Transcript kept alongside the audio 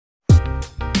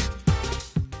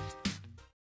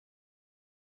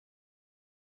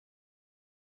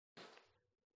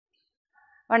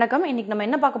வணக்கம். இன்னைக்கு நம்ம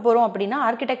என்ன பார்க்க போறோம் அப்படின்னா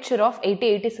ஆர்கிடெக்சர் ஆஃப்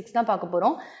 8086 தான் பார்க்க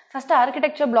போறோம். ஃபர்ஸ்ட்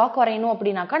ஆர்கிடெக்சர் பிளாக் வரையணும்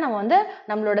அப்படின்னாக்கா நம்ம வந்து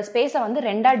நம்மளோட ஸ்பேஸை வந்து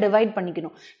ரெண்டா டிவைட்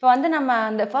பண்ணிக்கணும். இப்போ வந்து நம்ம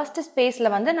அந்த ஃபர்ஸ்ட் ஸ்பேஸ்ல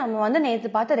வந்து நம்ம வந்து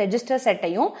நேற்று பார்த்த ரெஜிஸ்டர்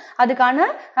செட்டையும் அதுக்கான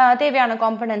தேவையான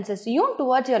காம்பனன்சஸையும்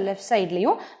டுவர்ட்ஸ் யுவர் லெஃப்ட்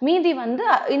சைட்லையும், மீதி வந்து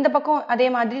இந்த பக்கம் அதே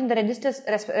மாதிரி இந்த ரெஜிஸ்டர்ஸ்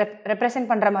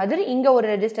ரெப்ரசென்ட் பண்ற மாதிரி இங்க ஒரு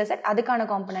ரெஜிஸ்டர் செட் அதுக்கான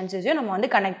காம்பனன்சஸையும் நம்ம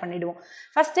வந்து கனெக்ட் பண்ணிடுவோம்.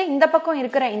 ஃபர்ஸ்ட் இந்த பக்கம்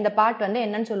இருக்கிற இந்த பார்ட் வந்து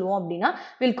என்னன்னு சொல்லுவோம் அப்படின்னா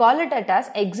will call it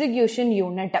as execution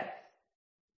unit.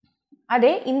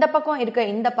 அதே இந்த பக்கம் இருக்க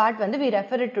இந்த பார்ட் வந்து we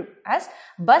refer it to as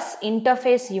bus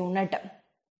interface unit.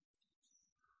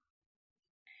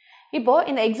 இப்போ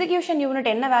இந்த எக்ஸிகியூஷன் யூனிட்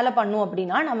என்ன வேலை பண்ணும்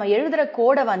அப்படின்னா, நம்ம எழுதுற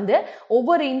கோடை வந்து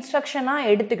ஒவ்வொரு இன்ஸ்ட்ரக்ஷனா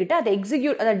எடுத்துக்கிட்டு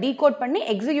அதை டீகோட் பண்ணி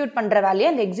எக்ஸிக்யூட் பண்ற வேலையை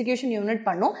இந்த எக்ஸிகியூஷன் யூனிட்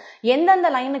பண்ணும். எந்தெந்த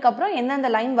லைனுக்கு அப்புறம்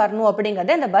எந்தெந்த லைன் வரணும்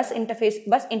அப்படிங்கறத இந்த பஸ்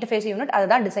இன்டர்ஃபேஸ் யூனிட் அதை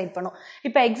தான் டிசைட் பண்ணும்.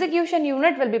 இப்போ execution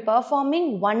unit will be performing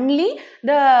only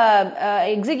the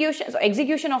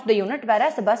execution of the unit,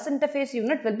 whereas the bus interface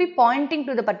unit will be pointing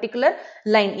to the particular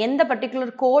line. எந்த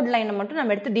பர்டிகுலர் கோட் லைனை மட்டும்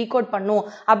நம்ம எடுத்து டீகோட் பண்ணும்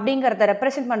அப்படிங்கறத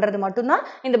ரெப்ரசென்ட் பண்றது மட்டும்தான்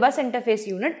இந்த பஸ் இன்டர்ஃபேஸ்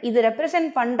யூனிட். இது ரெப்ரசென்ட்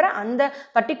பண்ற அந்த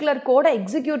பர்டிகுலர் கோடை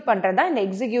எக்ஸிக்யூட் பண்றதா இந்த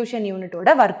எக்ஸிகியூஷன்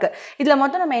யூனிட்டோட வர்க். இதுல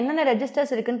மொத்தம் நம்ம என்னென்ன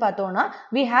ரெஜிஸ்டர்ஸ் இருக்குன்னு பார்த்தோம்னா,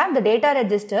 we have the data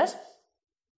registers.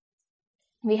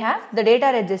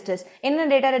 என்ன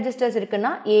டேட்டா ரெஜிஸ்டர்ஸ்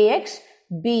இருக்குன்னா AX,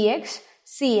 BX,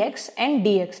 CX and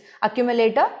DX,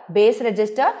 accumulator, base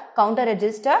register, counter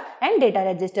register and data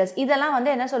registers. இதெல்லாம்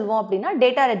வந்து என்ன சொல்லுவோம் அப்படின்னா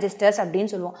data registers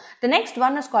அப்படின்னு சொல்லுவோம். The next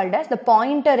one is called as the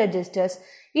pointer registers.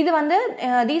 இது வந்து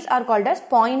these are called as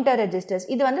pointer registers.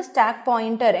 இது வந்து stack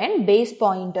pointer and base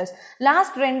pointers.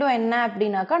 Last ரெண்டும் என்ன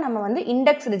அப்படின்னாக்கா நம்ம வந்து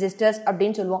index registers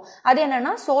அப்படின்னு சொல்லுவோம். அது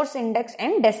என்னன்னா source index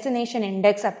and destination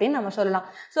index அப்படின்னு நம்ம சொல்லலாம்.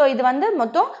 ஸோ இது வந்து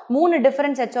மொத்தம் 3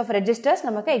 different sets of registers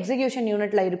நமக்கு execution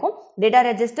unitல இருக்கும். data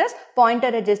registers,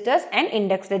 pointer registers and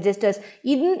index registers.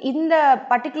 இந்த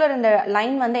பர்டிகுலர் இந்த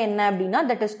லைன் வந்து என்ன அப்படின்னா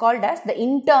that is called as the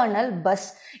internal bus.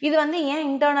 இது வந்து ஏன்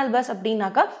internal bus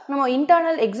அப்படின்னாக்கா, நம்ம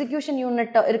internal execution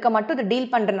unit இருக்க மட்டும் இது டீல்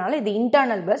பண்றனால இது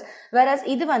இன்டர்னல் பஸ். வேரஸ்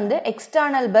இது வந்து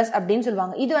எக்ஸ்டர்னல் பஸ் அப்படின்னு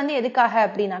சொல்லுவாங்க. இது வந்து எதுக்காக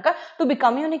அப்படின்னாக்கா to be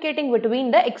communicating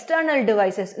between the external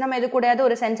devices. நம்ம இது கூட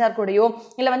ஒரு சென்சார் கூடயோ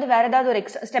இல்ல வந்து வேற ஏதாவது ஒரு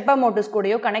ஸ்டெப்பர் மோட்டர்ஸ்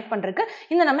கூடயோ கனெக்ட் பண்றதுக்கு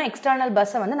இந்த நம்ம எக்ஸ்டர்னல்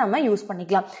பஸ்ஸை வந்து நம்ம யூஸ்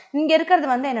பண்ணிக்கலாம். இங்க இருக்கிறது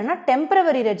வந்து என்னன்னா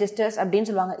டெம்பரவரி ரெஜிஸ்டர்ஸ் அப்படின்னு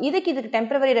சொல்லுவாங்க. இதுக்கு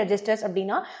டெம்பரவரி ரெஜிஸ்டர்ஸ்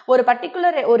அப்படின்னா ஒரு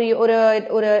பர்டிகுலர்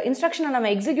ஒரு இன்ஸ்ட்ரக்ஷனை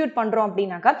நம்ம எக்ஸிக்யூட் பண்றோம்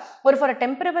அப்படின்னாக்கா ஃபார்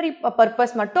டெம்பரவரி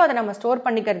பர்பஸ் மட்டும் அதை நம்ம ஸ்டோர்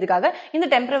பண்ணிக்கிறதுக்காக இந்த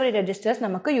டெம்பரவரி ரெஜிஸ்டர்ஸ்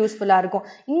நமக்கு யூஸ்ஃபுல்லா இருக்கும்.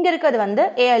 இங்க இருக்கிறது வந்து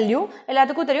ALU.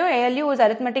 எல்லாத்துக்கும் தெரியும் ALU is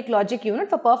arithmetic logic unit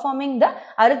for performing the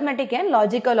arithmetic and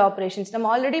logical operations. நம்ம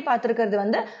ஆல்ரெடி பார்த்திருக்கிறது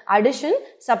வந்து addition,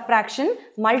 subtraction,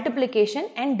 multiplication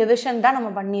and division தான் நம்ம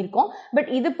பண்ணியிருக்கோம். பட்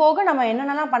இது போக நம்ம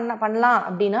என்னென்னலாம் பண்ணலாம்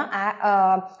அப்படின்னா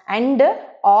and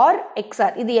or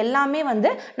XR இது எல்லாமே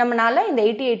வந்து நம்மளால இந்த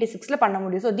 8086ல பண்ண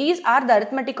முடியும். So these are the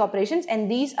arithmetic operations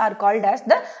and these are called as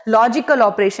the logical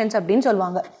operations அப்படின்னு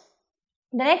சொல்லுவாங்க.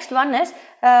 The next one is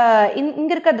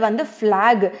இங்க இருக்கிறது வந்து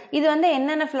flag. இது வந்து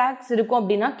என்னென்ன flags இருக்கும்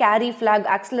அப்படின்னா carry flag,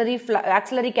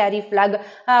 auxiliary carry flag,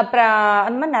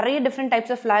 அந்த மாதிரி நிறைய different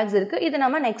types of flags இருக்கு. இது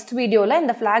நம்ம நெக்ஸ்ட் வீடியோல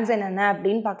இந்த flags என்னென்ன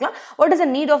அப்படின்னு பார்க்கலாம். what is the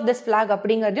need of this flag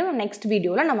அப்படிங்கறதையும் நெக்ஸ்ட்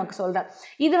வீடியோல நமக்கு சொல்றேன்.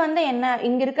 இது வந்து என்ன,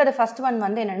 இங்க இருக்கிறது ஃபர்ஸ்ட் ஒன்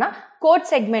வந்து என்னன்னா கோட்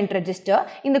செக்மெண்ட் ரெஜிஸ்டர்.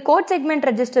 இந்த கோட் செக்மெண்ட்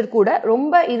ரெஜிஸ்டர் கூட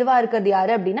ரொம்ப இதுவா இருக்கிறது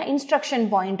யாரு அப்படின்னா இன்ஸ்ட்ரக்ஷன்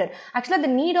பாயிண்டர். ஆக்சுவலா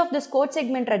the need of this code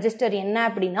segment register என்ன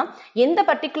அப்படின்னா எந்த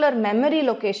பர்டிகுலர் மெமரி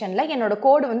லொகேஷன்ல என்னோட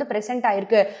கோட் வந்து பிரசன்ட்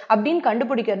ஆயிருக்கு அப்படின்னு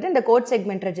கண்டுபிடிக்கிறது இந்த code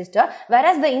segment register.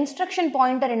 whereas the instruction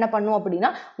pointer என்ன பண்ணும் அப்படின்னா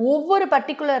ஒவ்வொரு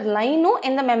பர்டிகுலர் லைனும்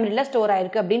எந்த மெமரியில ஸ்டோர்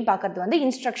ஆயிருக்கு அப்படின்னு பார்க்கிறது வந்து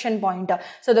instruction pointer.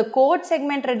 so the code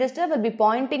segment register will be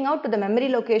pointing out to the memory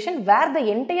location where the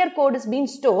entire code is being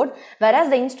stored, whereas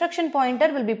the instruction pointer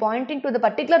will be pointing to the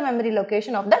particular memory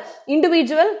location of the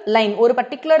individual line. ஒரு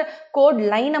particular code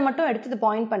லைனை மட்டும் எடுத்து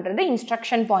point பண்றது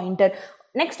instruction pointer.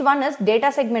 Next one is data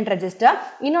segment register.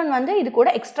 இன்னொன்று வந்து இது கூட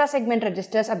extra segment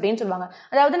registers அப்படின்னு சொல்லுவாங்க.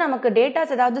 அதாவது நமக்கு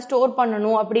டேட்டாஸ் ஏதாவது ஸ்டோர்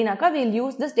பண்ணணும் அப்படின்னாக்கா will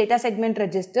use this data segment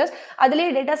registers. அதுலேயே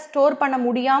டேட்டா ஸ்டோர் பண்ண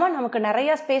முடியாம நமக்கு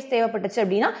நிறைய ஸ்பேஸ் தேவைப்பட்டுச்சு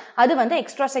அப்படின்னா அது வந்து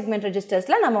எக்ஸ்ட்ரா செக்மெண்ட்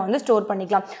ரெஜிஸ்டர்ஸ்ல நம்ம வந்து ஸ்டோர்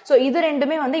பண்ணிக்கலாம். ஸோ இது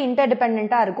ரெண்டுமே வந்து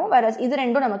இன்டர்டிபெண்டா இருக்கும். வேற இது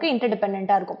ரெண்டும் நமக்கு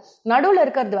இன்டர்டிபெண்டா இருக்கும். நடுவில்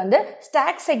இருக்கிறது வந்து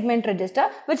stock segment register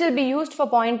which will be used for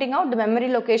pointing out the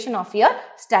memory location of your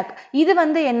stack. இது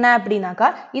வந்து என்ன அப்படின்னாக்கா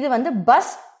இது வந்து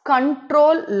பஸ்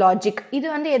control logic. இது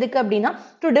வந்து எதுக்கு அப்படின்னா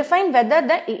to define whether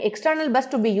the external bus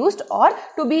to be used or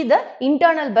to be the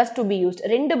internal bus to be used.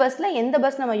 ரெண்டு பஸ்ல எந்த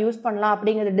பஸ் நம்ம யூஸ் பண்ணலாம்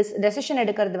அப்படிங்கிற டெசிஷன்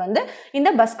எடுக்கிறது வந்து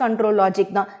இந்த பஸ் கண்ட்ரோல்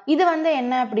லாஜிக் தான். இது வந்து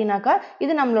என்ன அப்படின்னாக்கா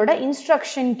இது நம்மளோட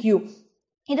இன்ஸ்ட்ரக்ஷன் கியூ.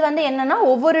 இது வந்து என்னன்னா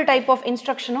ஒவ்வொரு டைப் ஆஃப்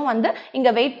இன்ஸ்ட்ரக்ஷனும் வந்து இங்க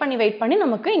வெயிட் பண்ணி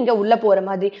நமக்கு இங்க உள்ள போற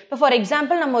மாதிரி. இப்போ ஃபார்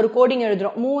எக்ஸாம்பிள் நம்ம ஒரு கோடிங்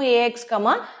எழுதுறோம், move ax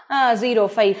comma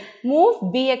 05, move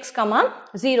px comma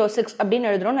 06 அப்படின்னு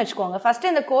எழுதுறோம்னு வச்சுக்கோங்க. ஃபர்ஸ்ட்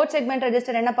இந்த கோட் செக்மெண்ட்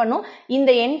ரெஜிஸ்டர் என்ன பண்ணும்,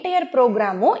 இந்த என்டையர்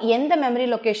ப்ரோக்ராமும் எந்த மெமரி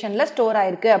லொகேஷன்ல ஸ்டோர்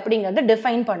ஆயிருக்கு அப்படிங்கறத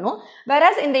டிஃபைன் பண்ணும்.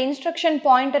 வேறஸ் இந்த இன்ஸ்ட்ரக்ஷன்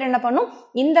பாயிண்டர் என்ன பண்ணும்,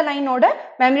 இந்த லைனோட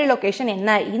மெமரி லொகேஷன்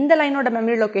என்ன, இந்த லைனோட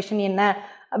மெமரி லொகேஷன் என்ன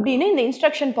அப்படின்னு இந்த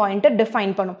இன்ஸ்ட்ரக்ஷன் பாயிண்டர்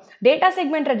டிஃபைன் பண்ணும். டேட்டா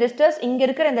செக்மெண்ட் ரெஜிஸ்டர்ஸ் இங்க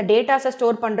இருக்கிற இந்த டேட்டாஸை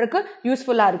ஸ்டோர் பண்றதுக்கு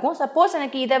யூஸ்ஃபுல்லா இருக்கும். சப்போஸ்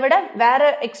எனக்கு இதை விட வேற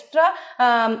எக்ஸ்ட்ரா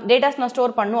டேட்டாஸ் நான்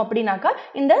ஸ்டோர் பண்ணும் அப்படின்னாக்கா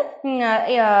இந்த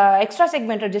எக்ஸ்ட்ரா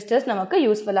செக்மெண்ட் ரெஜிஸ்டர்ஸ் நமக்கு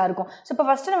யூஸ்ஃபுல்லா இருக்கும். ஸோ இப்போ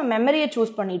ஃபர்ஸ்ட் நம்ம மெமரியை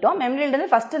சூஸ் பண்ணிட்டோம், மெமரியிலிருந்து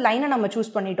ஃபர்ஸ்ட் லைனை நம்ம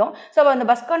சூஸ் பண்ணிட்டோம். ஸோ அந்த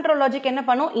பஸ் கண்ட்ரோல் லாஜிக் என்ன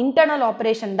பண்ணும், இன்டர்னல்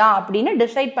ஆப்ரேஷன் தான் அப்படின்னு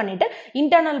டிசைட் பண்ணிட்டு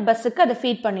இன்டர்னல் பஸ்ஸுக்கு அதை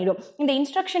ஃபீட் பண்ணிடும். இந்த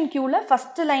இன்ஸ்ட்ரக்ஷன் கியூல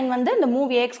ஃபர்ஸ்ட் லைன் வந்து இந்த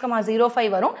மூவ் ஏஎக்ஸ் கமா 05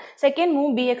 வரும், செகண்ட்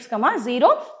மூவ் பிஎக்ஸ் கமா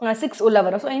 06 உள்ள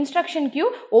வரும். ஸோ இன்ஸ்ட்ரக்ஷன் கியூ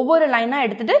ஒவ்வொரு லைனா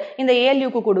எடுத்துட்டு இந்த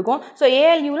ஏஎல்யூக்கு கொடுக்கும். ஸோ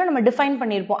ஏஎல்யூல நம்ம டிஃபைன்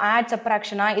பண்ணியிருப்போம் ஆட்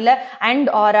சப்ராக்ஷனா இல்ல அண்ட்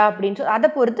ஆரா அப்படின்னு சொல்லி அதை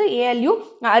பொறுத்து ஏஎல்யூ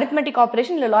அரித்மெட்டிக்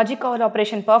ஆப்ரேஷன் இல்ல லாஜிக்கல்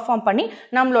ஆப்ரேஷன் பெர்ஃபார்ம் பண்ணி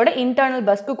நம்மளோட இன்டர்னல்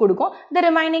பஸ்க்கு கொடுக்கும். த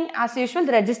ரிமைனிங் ஆஸ் யூஷுவல்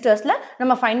ரெஜிஸ்டர்ஸ்ல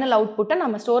நம்ம ஃபைனல் அவுட்புட்டை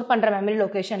நம்ம ஸ்டோர் பண்ற மெமரி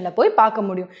லொகேஷன்ல போய் பார்க்க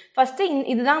முடியும். ஃபர்ஸ்ட்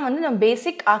இதுதான் வந்து நம்ம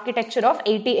பேசிக் ஆர்கிடெக்சர் ஆஃப்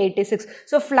 8086.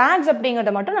 ஸோ ஃபிளாக்ஸ்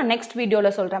அப்படிங்கறத மட்டும் நான் நெக்ஸ்ட்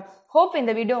வீடியோல சொல்றேன். ஹோப்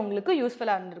இந்த வீடியோ உங்களுக்கு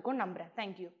யூஸ்ஃபுல்லா இருந்திருக்கும் நம்புறேன்.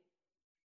 தேங்க்யூ.